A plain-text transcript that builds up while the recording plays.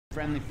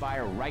Friendly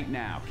fire right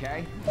now,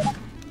 okay?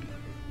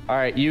 All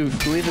right, you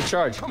lead the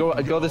charge.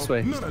 Go this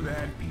way.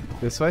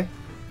 This way?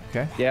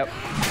 Okay. Yep.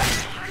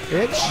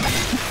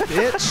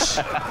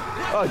 Bitch.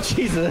 Oh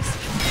Jesus!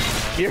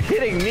 You're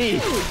hitting me.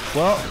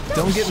 Well,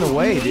 don't get in the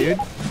way, dude.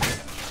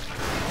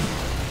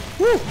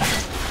 Woo!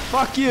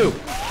 Fuck you.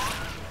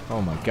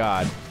 Oh my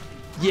god.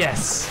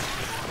 Yes.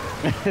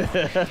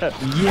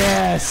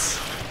 Yes.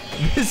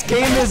 This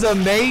game is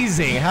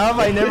amazing. How have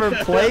I never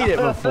played it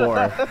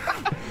before?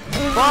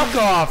 Fuck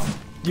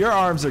off. Your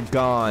arms are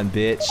gone,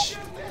 bitch.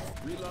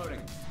 Reloading.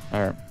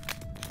 All right.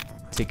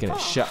 Taking a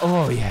shot.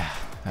 Oh yeah.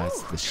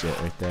 That's the shit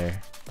right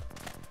there.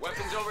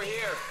 Weapons over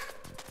here.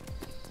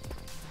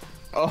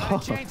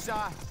 Oh.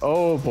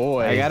 Oh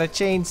boy. I got a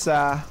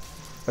chainsaw.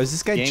 Oh, is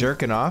this guy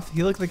jerking off?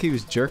 He looked like he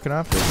was jerking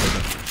off for a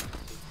second.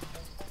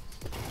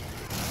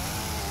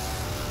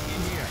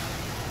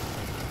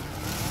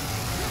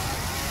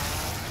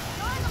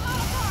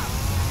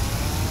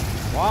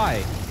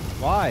 Why?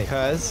 Why?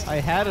 Because I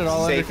had it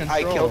all under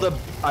control.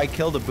 I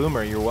killed a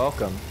boomer. You're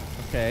welcome.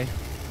 Okay.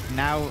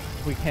 Now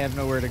we have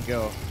nowhere to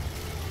go.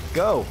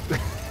 Go.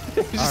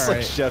 Just all like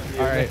right. shove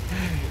you. All right.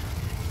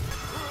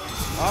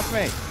 Off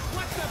me.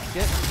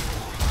 Get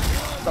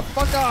the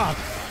fuck off.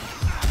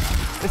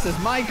 This is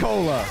my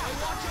cola.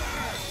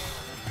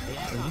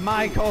 This is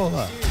my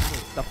cola.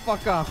 The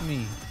fuck off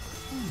me.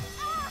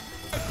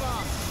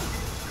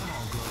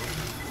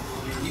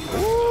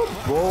 Ooh,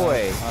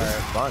 boy. All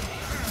right. Fun.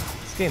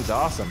 This game's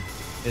awesome.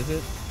 Is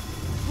it?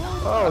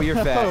 Oh, you're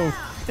fat.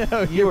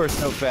 Oh, You are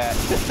so fat.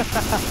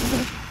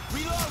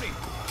 Reloading.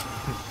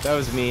 That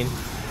was mean.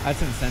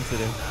 That's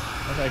insensitive.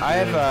 That's I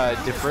have a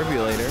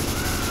defibrillator.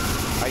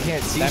 I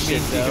can't see that shit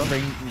means you though. can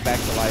bring me back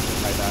to life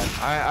if I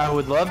die. I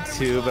would love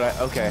to, but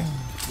okay.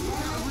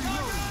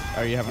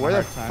 Are you having Where a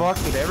the hard time? fuck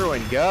did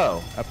everyone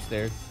go?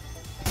 Upstairs.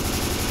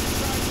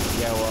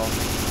 Yeah, well.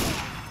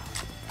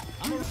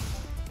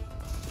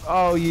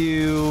 Oh,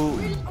 you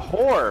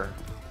whore.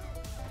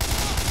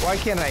 Why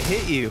can't I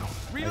hit you?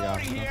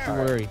 Reloading Don't here. you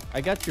worry.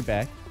 I got your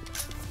back.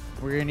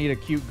 We're gonna need a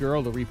cute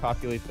girl to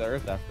repopulate the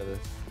earth after this.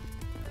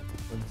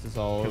 When this is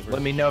all over.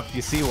 Let me know if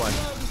you see one.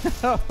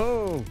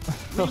 Oh.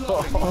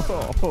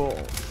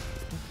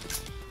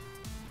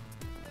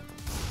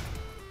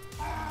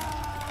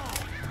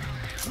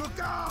 Look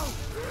out!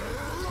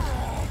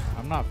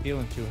 I'm not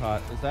feeling too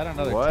hot. Is that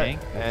another What?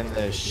 tank? And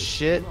the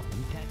shit.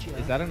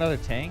 Is that another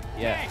tank?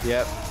 Yeah.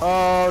 Yep.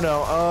 Oh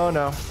no. Oh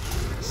no.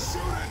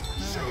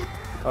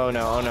 Oh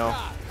no. Oh no.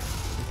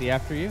 Is he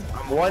after you?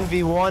 I'm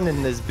 1v1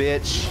 in this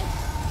bitch.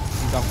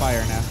 He's on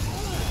fire now.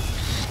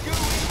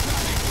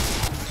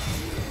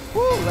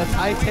 Woo! Let's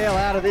hightail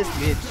out of this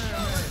bitch.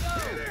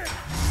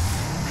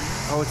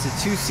 Oh, it's a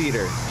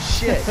two-seater.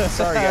 Shit.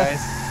 Sorry, guys.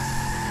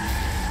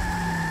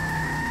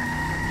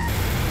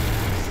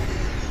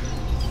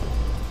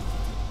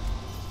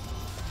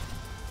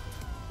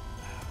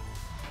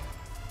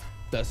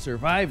 The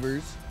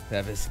survivors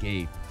have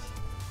escaped.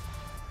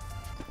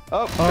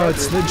 Oh,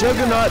 it's the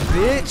Juggernaut,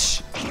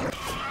 bitch.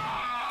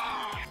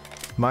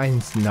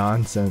 Mine's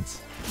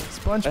nonsense.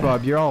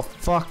 SpongeBob, you're all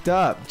fucked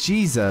up.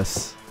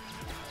 Jesus.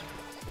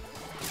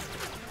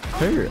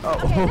 Here. Oh.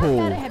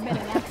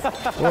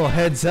 Well,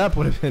 heads up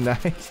would have been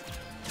nice.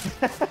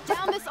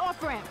 Down this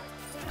off ramp.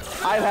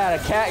 I've had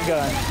a cat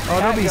gun. Oh,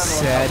 don't be Cat gun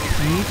sad,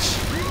 Peach.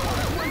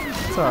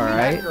 It's all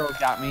That right. girl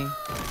got me.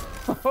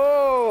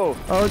 Oh.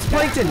 Oh, it's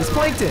Plankton. It's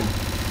Plankton.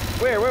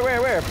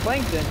 Where?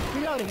 Plankton.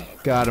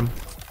 Got him.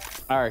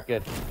 All right,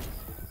 good.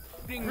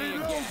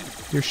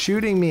 You're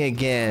shooting me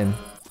again.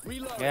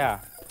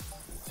 Yeah.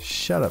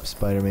 Shut up,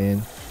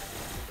 Spider-Man.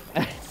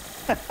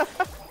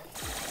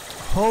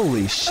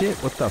 Holy shit,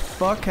 what the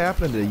fuck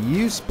happened to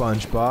you,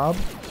 SpongeBob?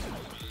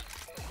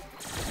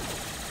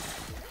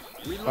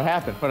 What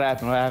happened?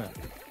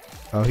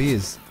 Oh, he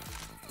is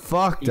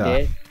fucked He up.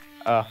 did?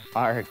 Oh,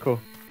 all right,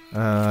 cool.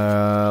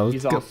 Let's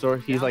He's go. all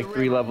sort. He's like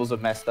 3 levels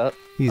of messed up.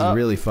 He's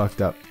really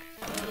fucked up.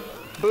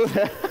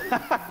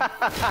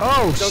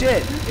 Oh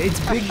shit! It's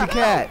Big the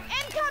Cat.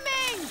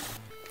 Incoming!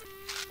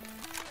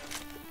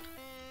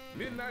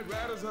 Midnight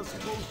Riders are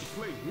supposed to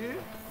play here.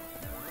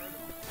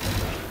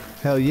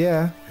 Hell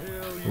yeah.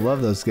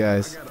 Love those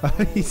guys.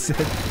 He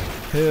said,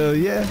 hell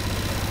yeah.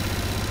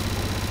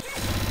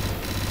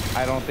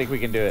 I don't think we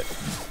can do it.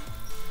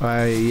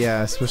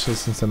 Yeah, especially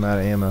since I'm out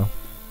of ammo.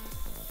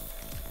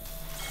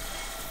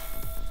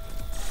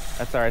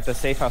 That's all right. The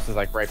safe house is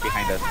like right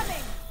behind us.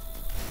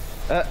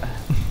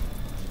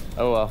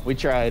 Oh well, we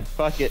tried.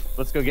 Fuck it.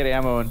 Let's go get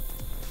ammo and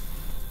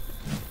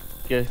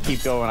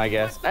keep going, I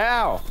guess.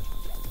 Ow!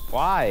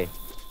 Why?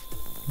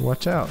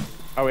 Watch out.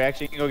 Are we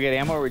actually gonna go get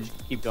ammo, or we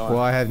just keep going?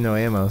 Well, I have no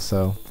ammo,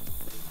 so.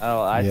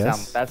 Oh,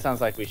 Yes. that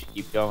sounds like we should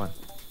keep going.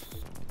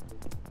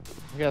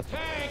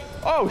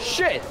 Oh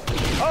shit!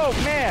 Oh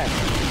man,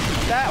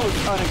 that was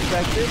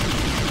unexpected.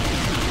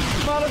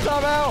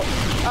 Molotov out!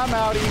 I'm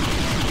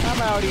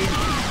outie.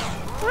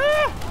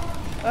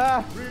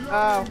 Ah!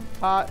 Oh,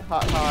 hot.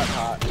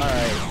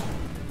 Alright.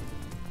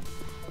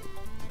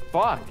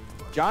 Fuck.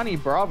 Johnny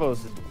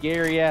Bravo's a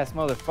scary ass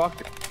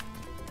motherfucker.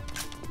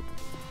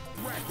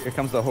 Here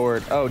comes the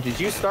horde. Oh, did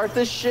you start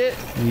this shit?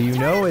 You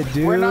know it,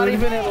 dude. We're not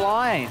even in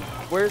line.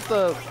 Where's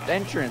the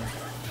entrance?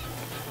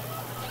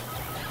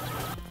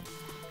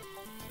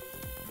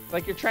 It's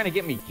like you're trying to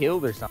get me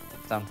killed or something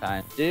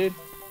sometimes, dude.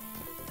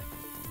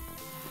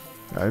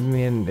 I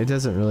mean, it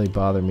doesn't really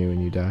bother me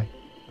when you die.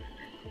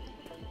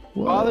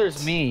 What?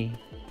 Bothers me.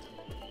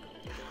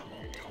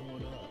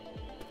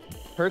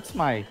 Hurts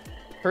my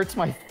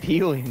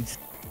feelings.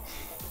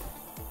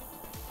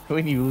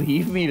 When you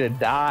leave me to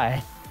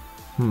die.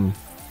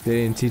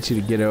 They didn't teach you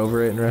to get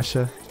over it in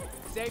Russia?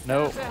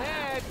 Nope.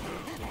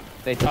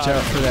 They Watch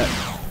out for that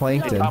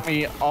plankton. taught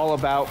me all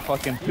about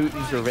fucking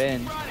Putin's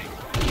revenge.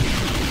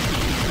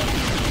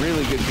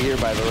 Really good beer,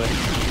 by the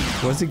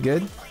way. Was it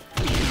good?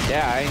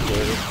 Yeah, I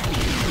enjoyed it.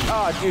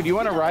 Oh, dude, you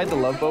want to ride the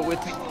love boat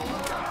with me?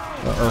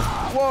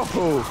 Uh-oh.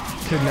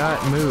 Whoa! Could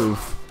not move.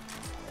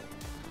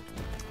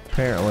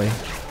 Apparently.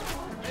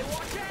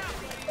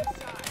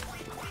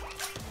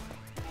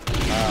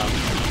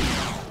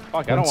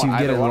 Fuck, I don't Once you want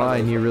get either in one of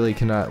line, those. you really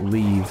cannot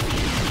leave.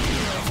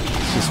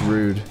 It's just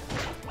rude.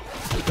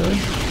 Really?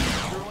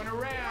 Screwing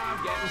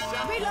around, getting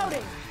some.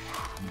 Reloading.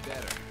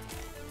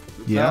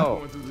 Yeah? No.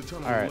 Going through the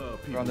tunnel All right, of love,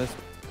 we're people. on this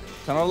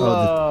tunnel of Oh,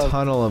 love. the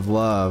tunnel of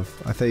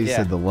love. I thought you Yeah.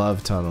 said the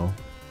love tunnel.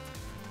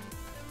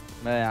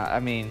 Man, I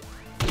mean,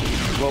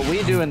 what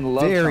we do in the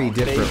love Very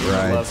tunnel, they different do in the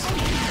rides.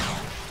 love-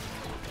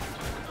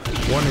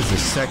 One is a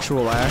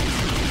sexual act,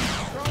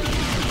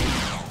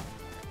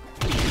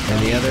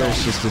 and the other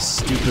is just a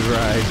stupid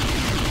ride.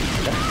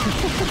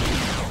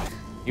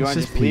 You want to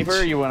It's just leave Peach.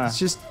 her or you want It's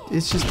to?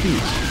 just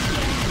Peach.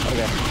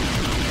 Okay.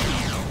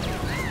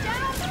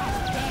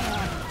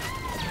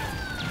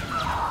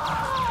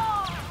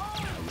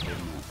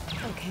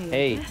 Okay.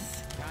 Hey.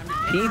 yes.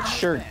 Peach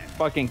sure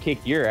fucking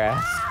kicked your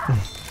ass.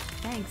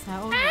 Thanks.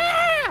 How old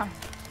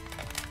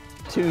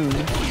Tune.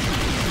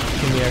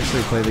 Can you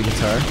actually play the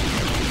guitar?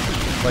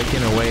 Like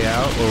in A Way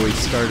Out, where we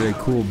started a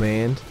cool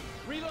band?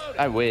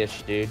 I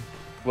wish, dude.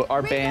 Well,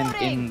 our band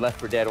in Reloading. Left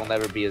 4 Dead will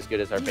never be as good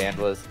as our band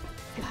was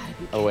Gotta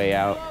be A Way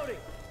Out.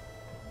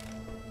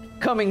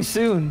 Coming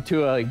soon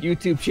to a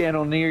YouTube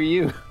channel near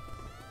you.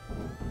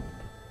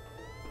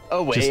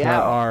 A Way Just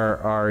not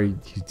Out. our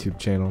YouTube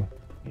channel.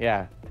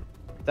 Yeah.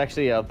 It's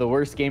actually The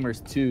Worst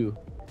Gamers 2.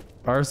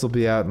 Ours will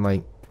be out in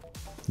like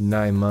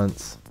 9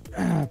 months.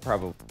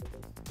 Probably.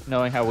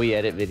 Knowing how we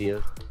edit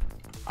videos.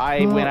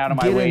 I Well, went out of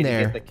my get way in to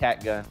there. get the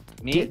cat gun.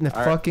 Me? Get in the All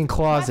right. fucking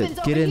closet. Weapons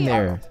Get over in here.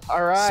 there.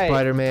 All right.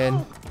 Spider-Man.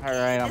 All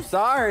right, I'm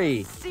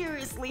sorry.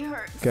 seriously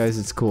hurts. Guys,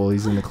 it's cool.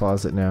 He's in the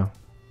closet now.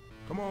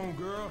 Come on,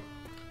 girl.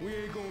 We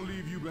ain't gonna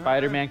leave you behind.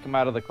 Spider-Man, come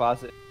out of the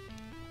closet.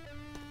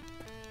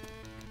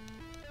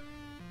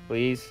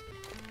 Please.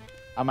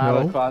 I'm out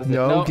of the closet.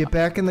 No, get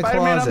back in the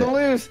Spider-Man closet. on the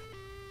loose.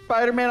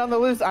 Spider-Man on the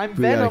loose. I'm We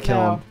gotta Venom kill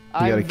now. him. We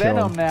gotta I'm kill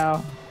Venom him.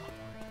 now.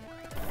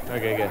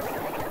 Okay, good.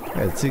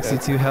 At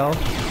 62 health.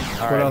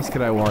 All What right. else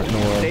could I want in the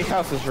world?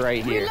 Steakhouse is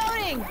right here.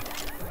 Reloading.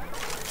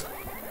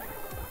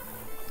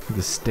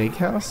 The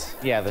steakhouse?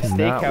 Yeah, the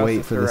Cannot steakhouse wait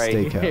is for the right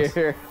steakhouse.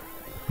 here.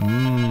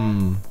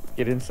 Mmm.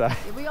 Get inside.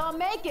 Did we all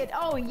make it?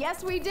 Oh,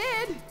 yes, we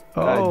did.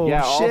 Oh,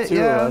 yeah, all shit, two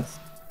yeah. of us.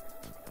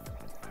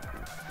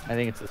 I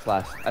think it's this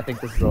last. I think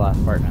this is the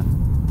last part now.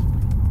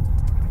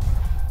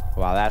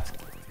 Wow, that's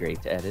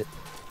great to edit.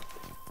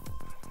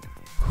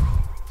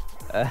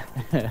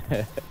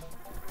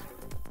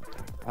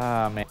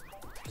 Ah, man.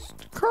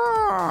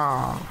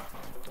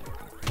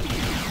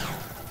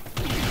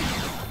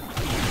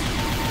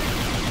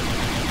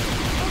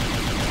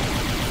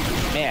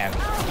 Man,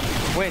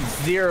 went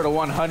 0 to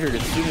 100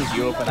 as soon as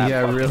you open that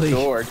Yeah, fucking really?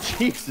 door.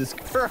 Jesus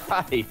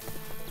Christ.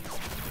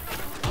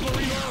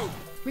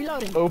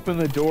 Reloading. Open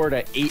the door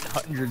to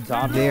 800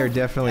 zombies. They are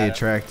definitely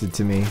attracted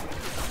to me.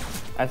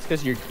 That's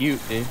because you're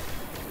cute, dude.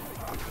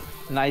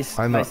 Nice.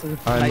 I'm nice, a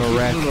nice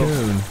raccoon.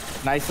 Little,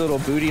 nice little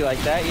booty like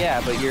that, yeah.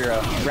 But you're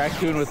a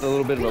raccoon with a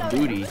little bit of a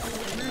booty.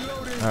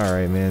 All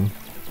right, man.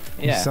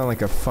 You Yeah. sound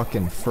like a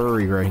fucking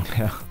furry right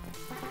now.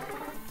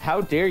 How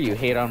dare you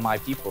hate on my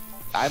people?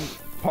 I'm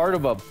part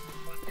of a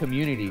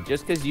community.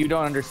 Just because you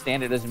don't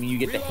understand it doesn't mean you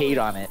get to hate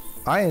on it.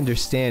 I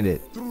understand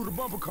it. Through the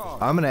bumper car.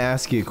 I'm gonna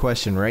ask you a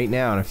question right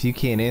now, and if you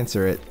can't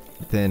answer it,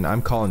 then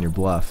I'm calling your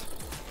bluff.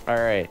 All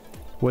right.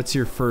 What's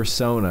your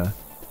fursona?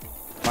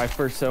 My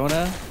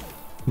persona?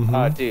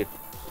 Dude.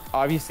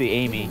 Obviously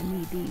Amy.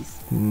 Need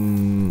these.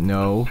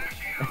 No.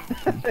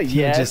 You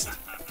Yes. just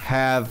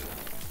have...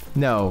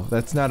 No,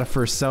 that's not a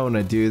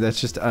fursona, dude. That's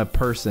just a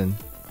person.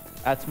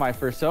 That's my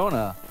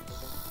persona.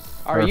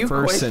 Are Or a you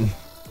person.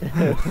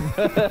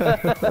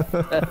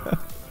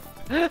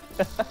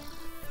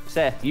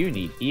 Seth, you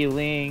need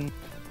healing.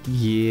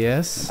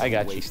 Yes. I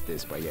got you. Waste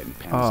this by getting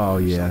pants Oh, on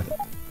or yeah. something.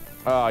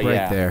 Oh, Right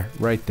yeah. there.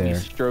 Right You there.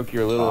 stroke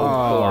your little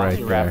Oh, right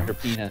velociraptor there.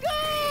 penis.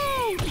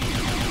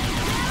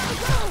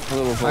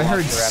 Little I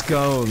heard velociraptor.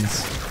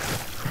 scones.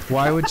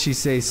 Why would she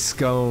say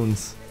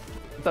scones?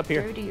 What's up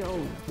here? Dirty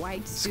old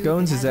white suit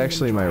Scones that is hasn't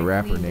actually been my dry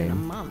rapper cleaned in a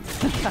name.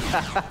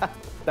 month.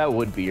 That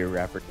would be your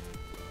rapper.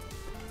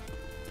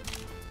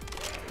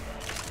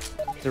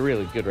 It's a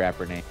really good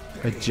rapper name.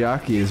 A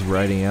jockey is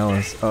riding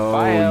Ellis. Oh,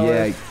 Bye, yeah.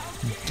 Ellis.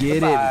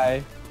 Get Bye.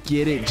 it.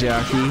 Get it,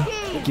 Jockey.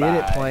 Get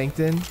it,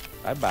 Plankton.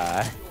 Bye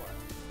bye.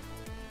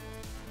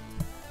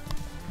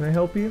 Can I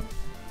help you?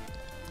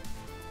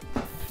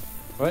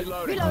 What?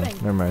 Reloading.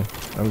 Never mind.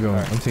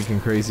 I'm taking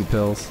crazy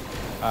pills.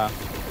 Get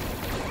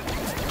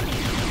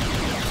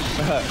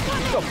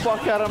the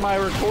fuck out of my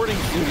recording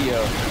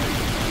studio.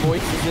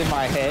 Voices in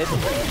my head.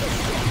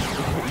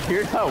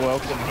 You're not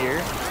welcome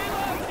here.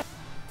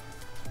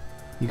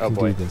 You Oh, can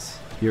boy. do this.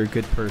 You're a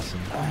good person.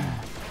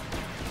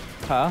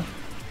 Huh?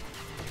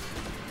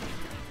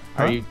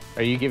 Are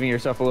you giving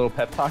yourself a little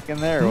pep talk in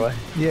there or what?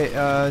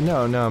 Yeah,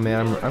 no,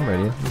 man, I'm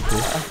ready.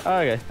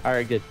 Okay,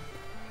 alright, good.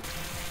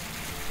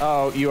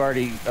 Oh, you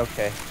already,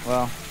 okay,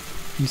 well.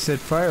 You said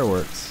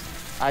fireworks.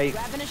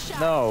 Grabbing a shot.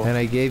 No, And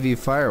I gave you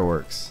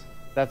fireworks.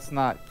 that's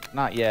not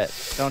yet.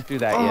 Don't do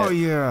that Oh,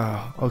 yet.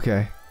 yeah.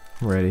 Okay,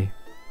 I'm ready.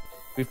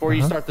 Before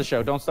you start the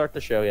show, don't start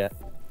the show yet.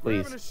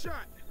 Please. Having a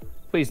shot.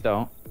 Please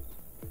don't.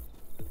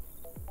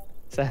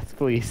 Seth,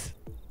 please.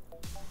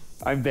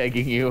 I'm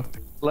begging you.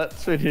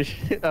 Let's finish.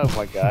 Oh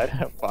my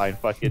god. Fine,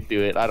 fucking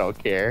do it. I don't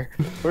care.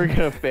 We're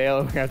gonna fail.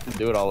 We're gonna have to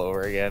do it all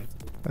over again.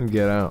 I'm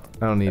good. I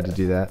don't need to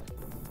do that.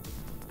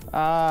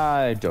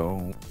 I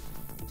don't.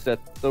 Set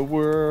the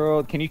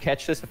world. Can you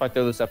catch this if I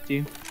throw this up to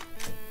you?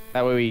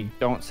 That way we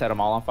don't set them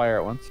all on fire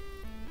at once.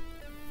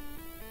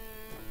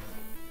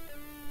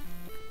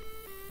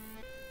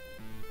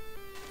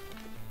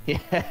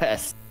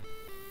 Yes.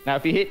 Now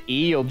if you hit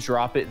E, you'll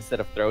drop it instead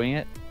of throwing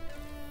it.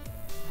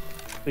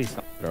 Please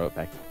don't throw it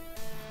back.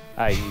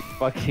 Ah, you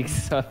fucking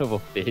son of a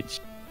bitch.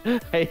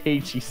 I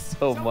hate you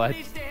so much.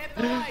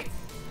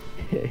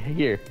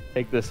 Here,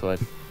 take this one.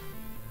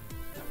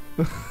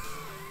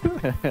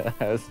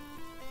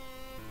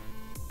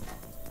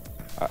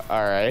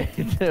 Alright.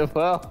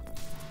 Well,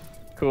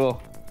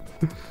 cool.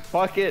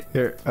 Fuck it.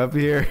 Here, up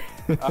here.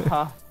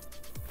 Uh-huh.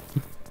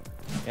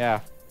 Yeah.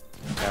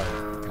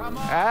 Come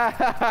on.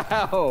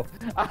 Ow!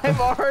 I'm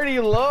already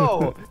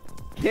low.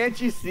 Can't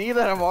you see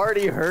that I'm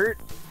already hurt?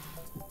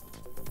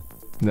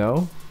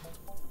 No?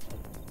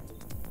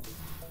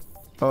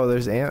 Oh,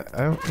 there's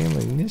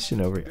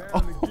ammunition over here.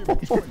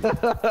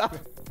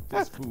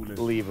 This fool is.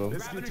 Leave him.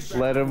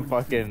 Let him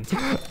fucking...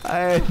 I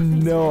had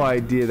no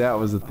idea that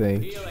was a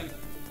thing.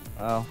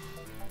 Well,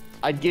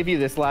 I'd give you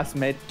this last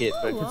med kit,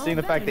 but considering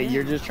the fact that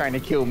you're just trying to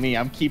kill me,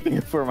 I'm keeping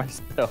it for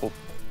myself.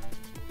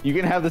 You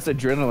can have this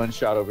adrenaline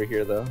shot over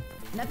here, though.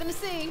 Nothing to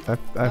see.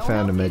 I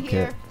found a med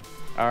kit.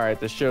 All right,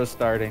 the show's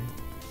starting.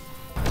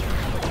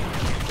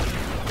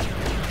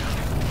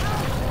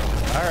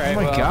 All right.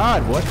 Oh my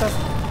god, what the?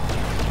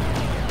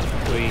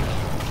 Sweet.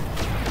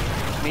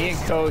 Me and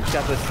Coach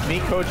got this. Me,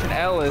 Coach, and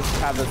Ellis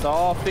have this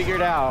all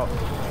figured out.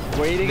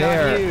 Waiting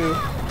There. on you.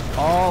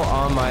 All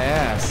on my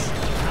ass.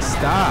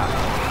 Stop.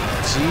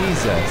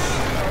 Jesus.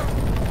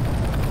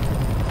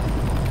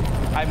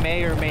 I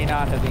may or may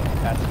not have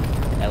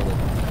incapacitated Ellis.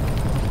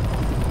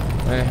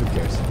 Who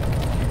cares?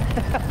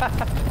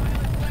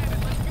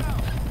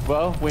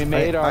 Well, we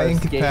made our I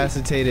escape.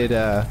 incapacitated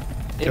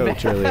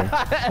Coach earlier.